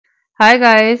Hi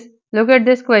guys, look at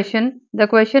this question. The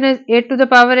question is 8 to the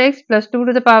power x plus 2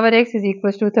 to the power x is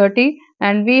equals to 30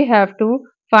 and we have to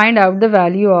find out the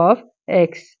value of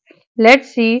x.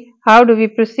 Let's see how do we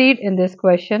proceed in this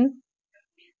question.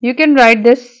 You can write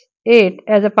this 8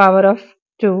 as a power of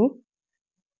 2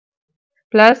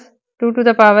 plus 2 to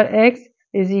the power x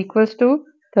is equals to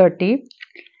 30.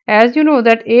 As you know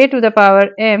that a to the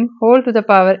power m whole to the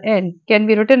power n can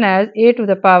be written as a to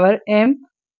the power m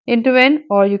into n,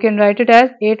 or you can write it as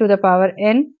a to the power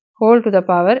n whole to the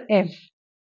power m.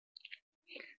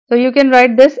 So you can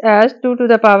write this as 2 to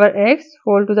the power x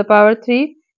whole to the power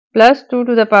 3 plus 2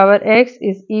 to the power x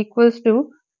is equals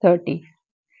to 30.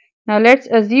 Now let's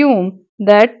assume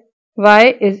that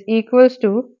y is equals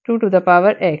to 2 to the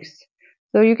power x.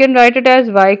 So you can write it as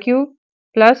y cube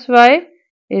plus y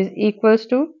is equals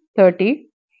to 30.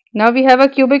 Now we have a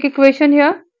cubic equation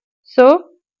here. So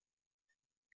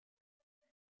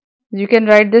you can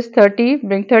write this 30,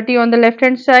 bring 30 on the left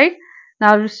hand side.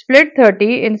 Now split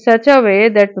 30 in such a way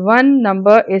that one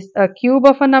number is a cube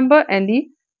of a number and the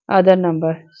other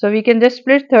number. So we can just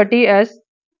split 30 as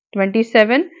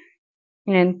 27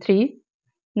 and 3.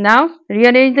 Now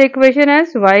rearrange the equation as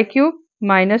y cube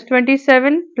minus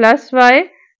 27 plus y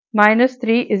minus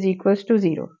 3 is equals to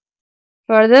 0.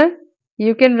 Further,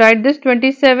 you can write this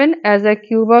 27 as a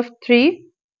cube of 3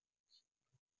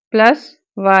 plus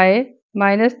y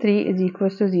minus 3 is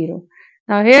equals to 0.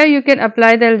 Now here you can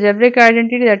apply the algebraic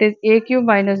identity, that is a cube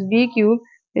minus b cube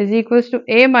is equals to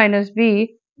a minus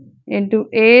b into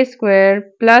a square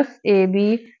plus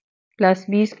ab plus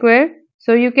b square.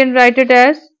 So you can write it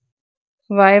as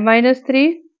y minus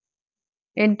 3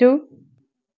 into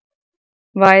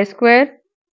y square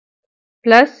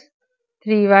plus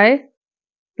 3y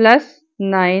plus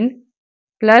 9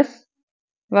 plus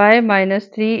y minus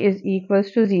 3 is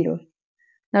equals to 0.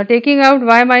 Now taking out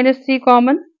y minus 3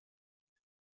 common,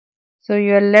 so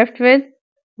you are left with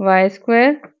y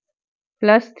square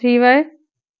plus 3y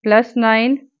plus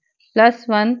 9 plus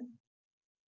 1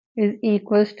 is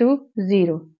equals to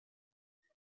 0.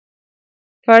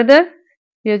 Further,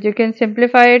 you can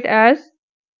simplify it as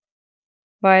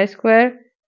y square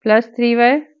plus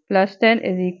 3y plus 10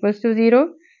 is equals to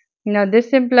 0. Now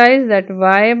this implies that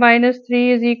y minus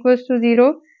 3 is equals to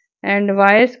 0 and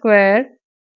y square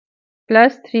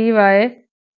plus 3y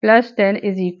plus 10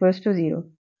 is equals to 0.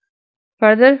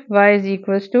 Further, y is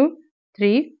equals to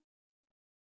 3.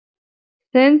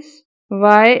 Since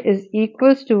y is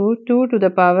equals to 2 to the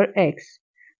power x,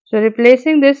 so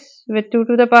replacing this with 2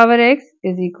 to the power x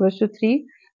is equals to 3.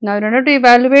 Now in order to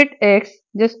evaluate x,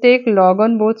 just take log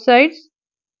on both sides.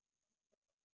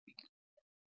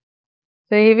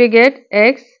 So here we get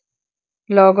x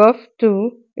log of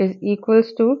 2 is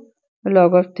equals to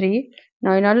log of 3.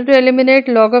 Now in order to eliminate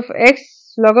log of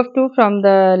x log of 2 from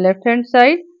the left hand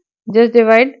side, just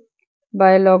divide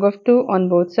by log of 2 on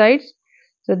both sides.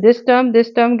 So this term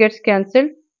gets cancelled.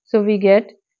 So we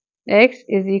get x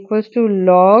is equals to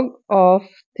log of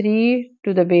 3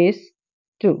 to the base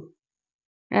 2.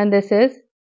 And this is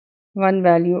one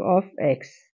value of x.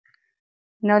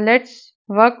 Now let's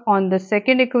work on the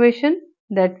second equation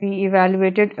that we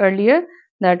evaluated earlier,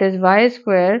 that is y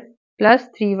square plus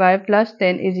 3y plus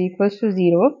 10 is equals to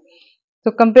 0. So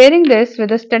comparing this with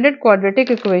the standard quadratic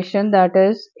equation, that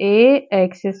is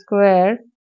ax square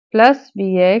plus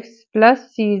bx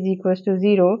plus c is equals to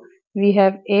 0, we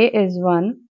have a is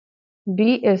 1,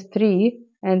 b is 3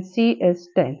 and c is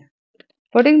 10.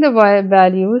 Putting the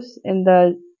values in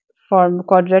the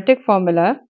quadratic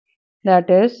formula, that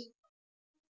is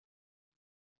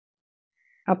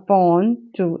upon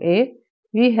 2a,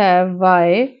 we have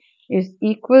y is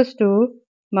equals to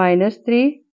minus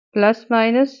 3 plus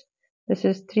minus, this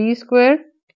is 3 square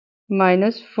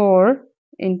minus 4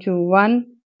 into 1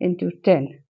 into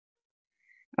 10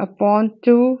 upon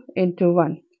 2 into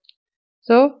 1.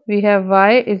 So we have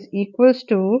y is equals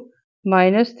to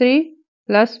minus 3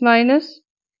 plus minus,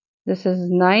 this is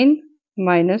 9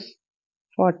 minus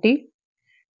 40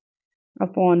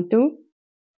 upon 2.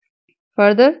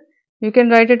 Further, you can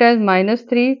write it as minus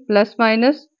 3 plus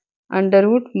minus under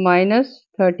root minus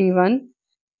 31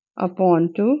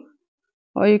 upon 2,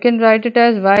 or you can write it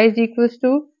as y is equals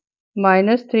to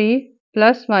minus 3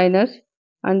 plus minus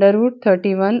under root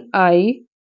 31i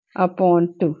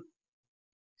upon 2.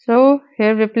 So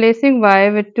here replacing y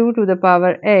with 2 to the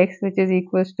power x, which is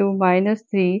equals to minus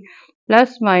 3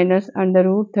 plus minus under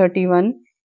root 31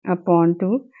 upon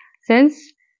 2. Since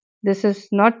this is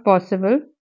not possible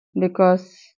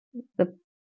because the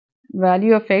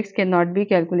value of x cannot be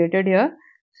calculated here,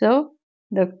 so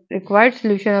the required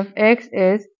solution of x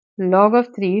is log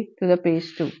of 3 to the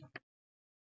base 2.